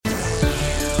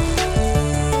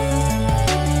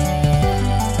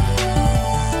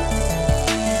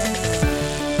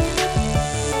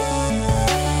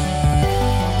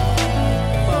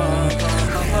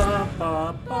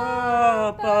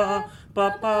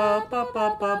Hello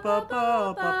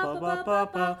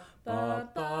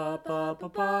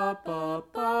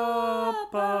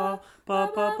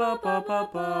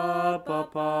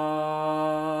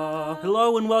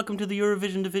and welcome to the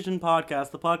Eurovision Division podcast,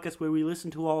 the podcast where we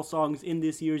listen to all songs in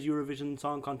this year's Eurovision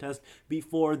Song Contest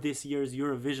before this year's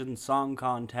Eurovision Song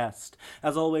Contest.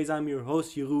 As always, I'm your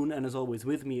host, Jeroen, and as always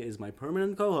with me is my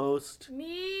permanent co-host,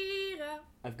 Mira.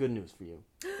 I have good news for you.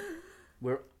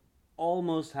 We're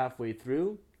almost halfway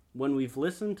through. When we've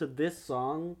listened to this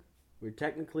song, we're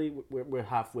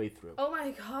halfway through. Oh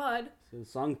my god. So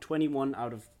song 21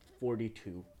 out of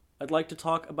 42. I'd like to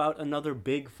talk about another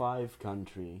Big Five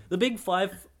country. The Big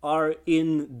Five are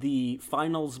in the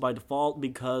finals by default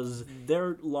because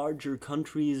they're larger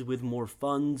countries with more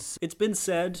funds. It's been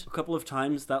said a couple of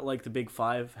times that the Big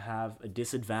Five have a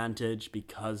disadvantage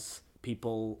because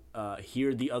people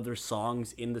hear the other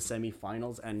songs in the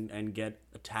semifinals and get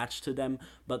attached to them,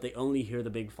 but they only hear the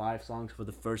Big Five songs for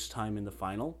the first time in the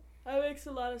final. That makes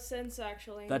a lot of sense,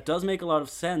 actually. That does make a lot of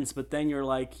sense, but then you're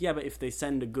like, yeah, but if they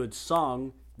send a good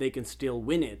song, they can still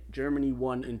win it. Germany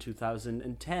won in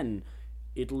 2010.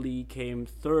 Italy came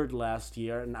third last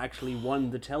year and actually won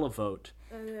the televote.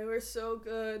 And they were so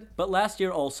good. But last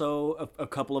year also, a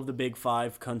couple of the Big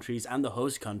Five countries and the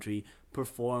host country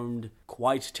performed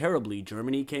quite terribly.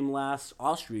 Germany came last,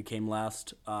 Austria came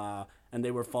last, and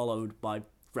they were followed by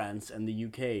France and the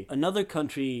UK. Another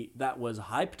country that was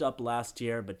hyped up last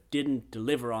year but didn't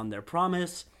deliver on their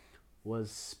promise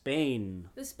was Spain.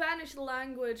 The Spanish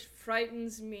language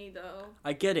frightens me, though.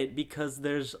 I get it, because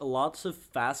there's lots of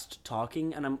fast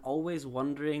talking, and I'm always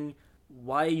wondering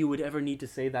why you would ever need to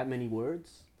say that many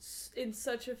words. In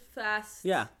such a fast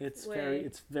it's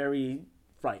way. very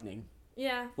frightening.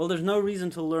 Yeah. Well, there's no reason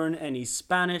to learn any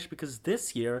Spanish, because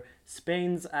this year,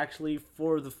 Spain's actually,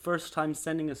 for the first time,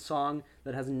 sending a song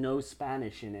that has no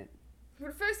Spanish in it. For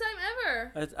the first time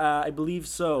ever. I believe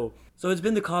so. So it's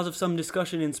been the cause of some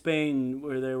discussion in Spain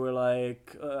where they were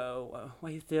like,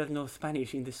 why is there no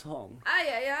Spanish in this song?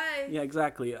 Ay. Yeah,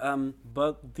 exactly.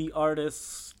 But the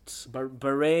artist,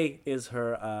 Barré is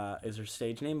her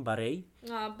stage name, Barré.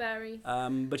 Aw, Barry.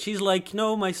 But she's like,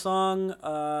 no, my song,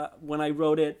 when I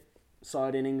wrote it, saw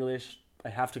it in English, I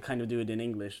have to kind of do it in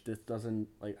English. This doesn't,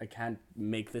 I can't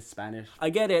make this Spanish. I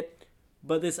get it.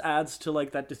 But this adds to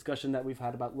that discussion that we've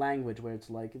had about language, where it's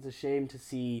it's a shame to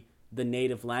see the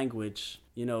native language,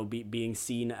 being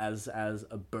seen as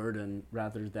a burden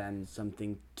rather than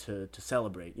something to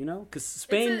celebrate, Because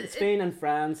Spain and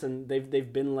France and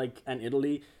they've been and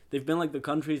Italy, they've been the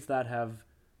countries that have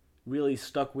really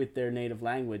stuck with their native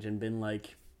language and been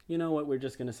you know what, we're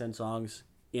just gonna send songs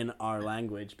in our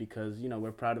language because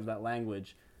we're proud of that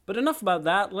language. But enough about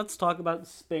that, let's talk about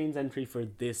Spain's entry for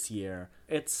this year.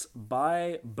 It's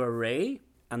by Barré,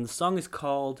 and the song is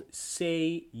called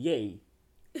Say Yay.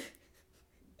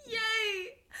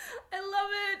 Yay! I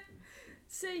love it!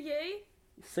 Say yay.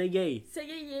 Say Yay. Say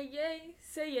yay, yay, yay.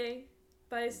 Say yay.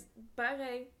 By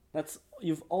Barré.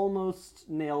 You've almost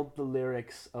nailed the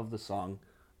lyrics of the song.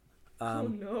 Oh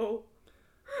no.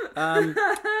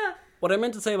 What I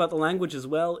meant to say about the language as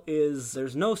well is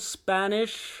there's no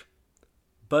Spanish,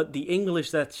 but the English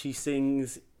that she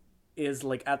sings is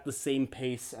at the same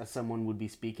pace as someone would be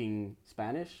speaking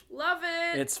Spanish. Love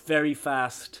it! It's very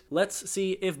fast. Let's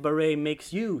see if Barré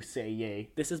makes you say yay.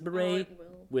 This is Barré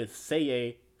with Say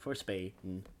Yay for Spain.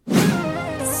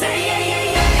 Say yay,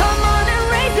 yay, yay. Come on and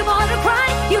raise your water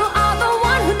cry. You are the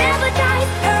one who never dies.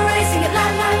 Hooray, sing it la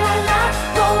la la la.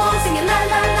 Go on, sing it la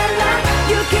la la la.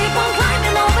 You keep on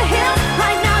climbing over hills.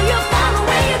 Right now you're far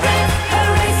away your dreams.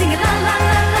 Hooray, sing it la la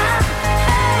la la.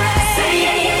 Hooray. Say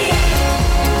yay, yay, yay.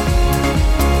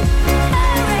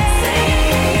 Hooray. Say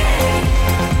yay, yay, yay.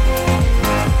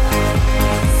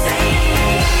 Say yay,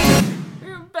 yay.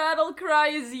 Your battle cry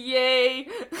is yay.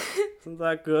 Isn't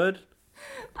that good?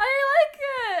 I like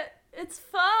it. It's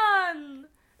fun.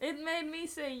 It made me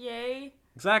say yay.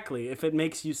 Exactly. If it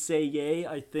makes you say yay,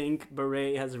 I think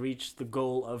Barré has reached the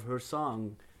goal of her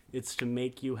song. It's to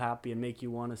make you happy and make you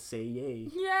want to say yay.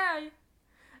 Yeah.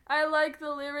 I like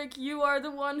the lyric, you are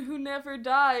the one who never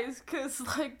dies, because,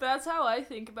 that's how I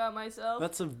think about myself.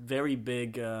 That's a very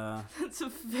big, That's a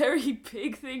very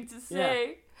big thing to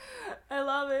say. Yeah. I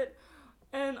love it.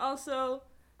 And also,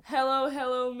 hello,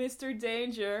 Mr.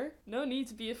 Danger. No need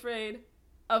to be afraid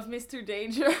of Mr.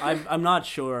 Danger. I'm not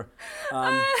sure.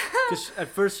 Because at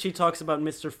first she talks about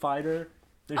Mr. Fighter,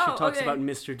 then she talks about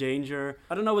Mr. Danger.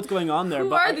 I don't know what's going on there.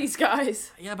 Who are these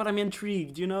guys? Yeah, but I'm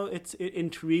intrigued. It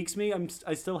intrigues me.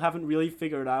 I still haven't really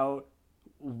figured out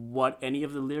what any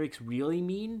of the lyrics really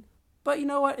mean. But you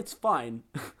know what? It's fine.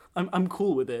 I'm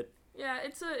cool with it. Yeah,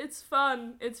 it's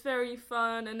fun. It's very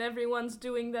fun, and everyone's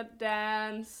doing that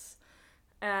dance,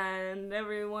 and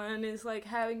everyone is like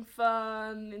having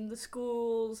fun in the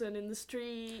schools and in the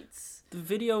streets. The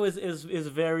video is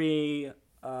very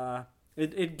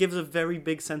it gives a very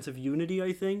big sense of unity,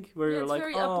 I think, where Yeah, you're it's like,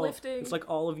 very oh, uplifting. it's like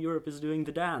all of Europe is doing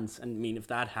the dance. And I mean, if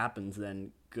that happens,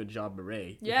 then good job,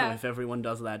 Beret. Yeah. If everyone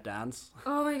does that dance.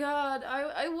 Oh my god,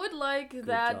 I would like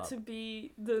that job. to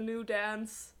be the new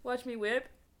dance. Watch me whip,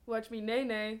 watch me nay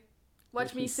nay,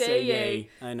 watch me Say say yay. yay.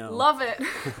 I know. Love it.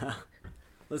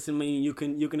 Listen, I mean, you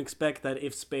can expect that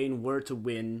if Spain were to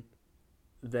win,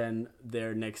 then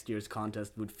their next year's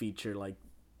contest would feature like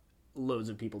loads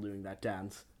of people doing that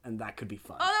dance, and that could be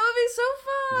fun. Oh, that would be so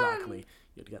fun. Exactly.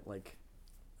 You'd get like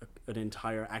an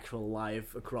entire actual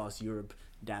live across Europe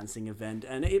dancing event,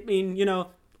 and I mean, you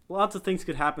know, lots of things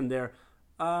could happen there.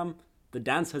 The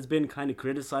dance has been kind of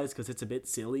criticized because it's a bit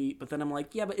silly, but then I'm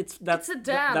like, yeah, but that's a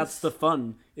dance. That's the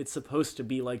fun. It's supposed to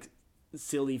be like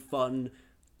silly fun.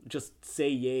 Just say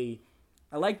yay.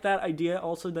 I like that idea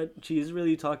also that she is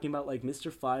really talking about like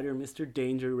Mr. Fighter, Mr.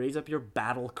 Danger, raise up your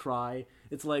battle cry.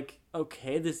 It's like,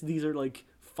 okay, these are like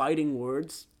fighting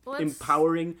words,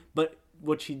 empowering, but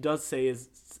what she does say is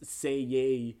say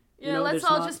yay. Yeah, You know, let's there's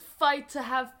all not- just fight to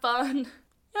have fun.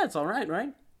 Yeah, it's alright,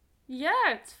 right? Yeah,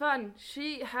 it's fun.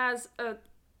 She has a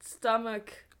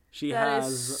stomach She that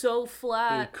has is so a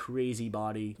flat. crazy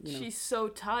body. You know? She's so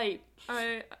tight.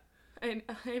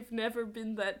 I've never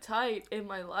been that tight in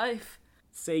my life.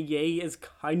 Say yay is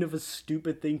kind of a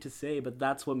stupid thing to say, but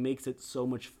that's what makes it so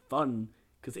much fun,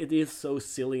 because it is so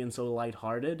silly and so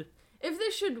lighthearted. If they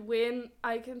should win,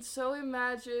 I can so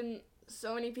imagine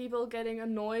so many people getting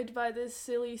annoyed by this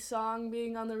silly song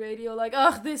being on the radio, like,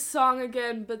 ugh, this song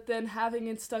again, but then having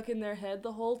it stuck in their head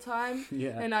the whole time.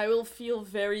 Yeah. And I will feel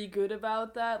very good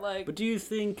about that. Like, But do you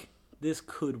think this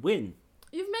could win?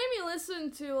 you've made me listen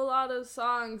to a lot of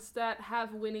songs that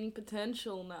have winning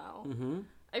potential now. Mm-hmm.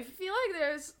 I feel like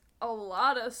there's a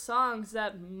lot of songs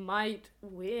that might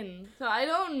win. So I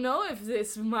don't know if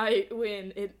this might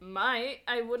win. It might.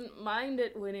 I wouldn't mind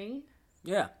it winning.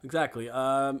 Yeah, exactly.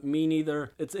 Me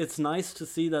neither. It's nice to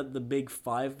see that the big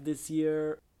five this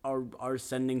year are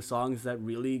sending songs that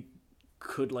really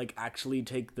could like actually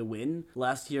take the win.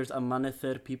 Last year's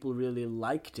Amanecer, people really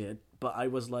liked it, but I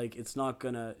was like, it's not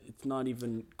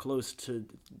even close to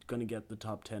gonna get the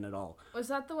top 10 at all. Was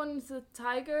that the one with the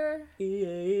tiger?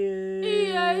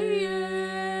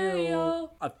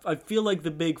 I feel like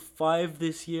the big five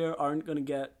this year aren't gonna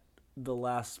get the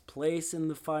last place in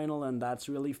the final, and that's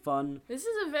really fun. This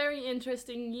is a very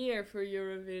interesting year for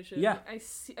Eurovision. Yeah.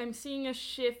 I'm seeing a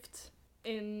shift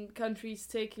in countries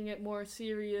taking it more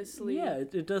seriously. Yeah,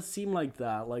 it does seem like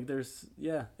that. Like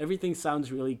everything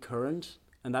sounds really current,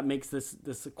 and that makes this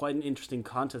quite an interesting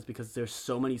contest because there's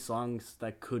so many songs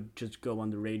that could just go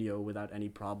on the radio without any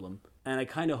problem. And I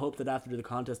kind of hope that after the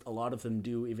contest, a lot of them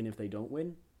do, even if they don't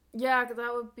win. Yeah,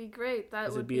 that would be great. That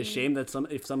would It'd be a shame that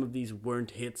if some of these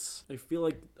weren't hits. I feel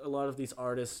like a lot of these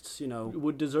artists, you know,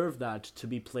 would deserve that to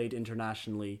be played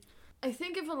internationally. I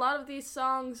think if a lot of these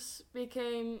songs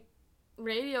became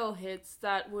radio hits,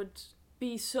 that would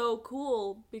be so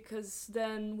cool, because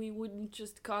then we wouldn't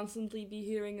just constantly be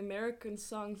hearing American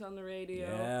songs on the radio.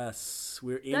 Yes,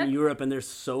 we're in Europe, and there's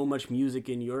so much music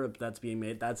in Europe that's being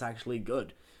made. That's actually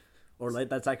good, or like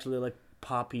that's actually like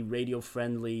poppy, radio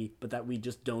friendly, but that we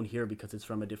just don't hear because it's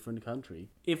from a different country.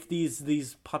 If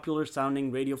these popular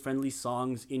sounding radio friendly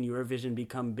songs in Eurovision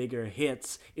become bigger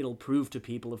hits, it'll prove to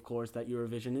people, of course, that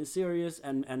Eurovision is serious,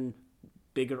 and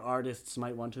bigger artists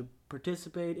might want to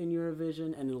participate in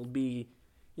Eurovision, and it'll be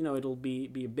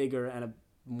a bigger and a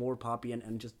more poppy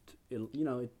and just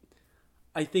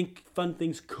I think fun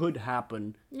things could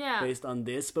happen based on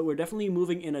this, but we're definitely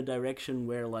moving in a direction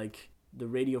where like the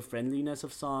radio friendliness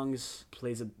of songs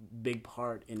plays a big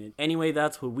part in it. Anyway,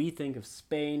 that's what we think of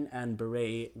Spain and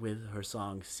Beret with her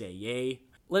song Say Yay.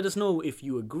 Let us know if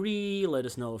you agree, let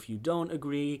us know if you don't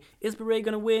agree. Is Beret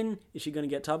gonna win? Is she gonna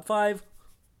get top 5?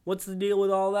 What's the deal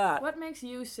with all that? What makes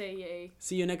you say yay?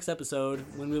 See you next episode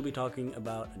when we'll be talking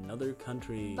about another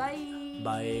country. Bye.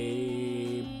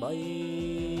 Bye.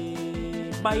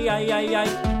 Bye. Bye.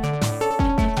 Bye.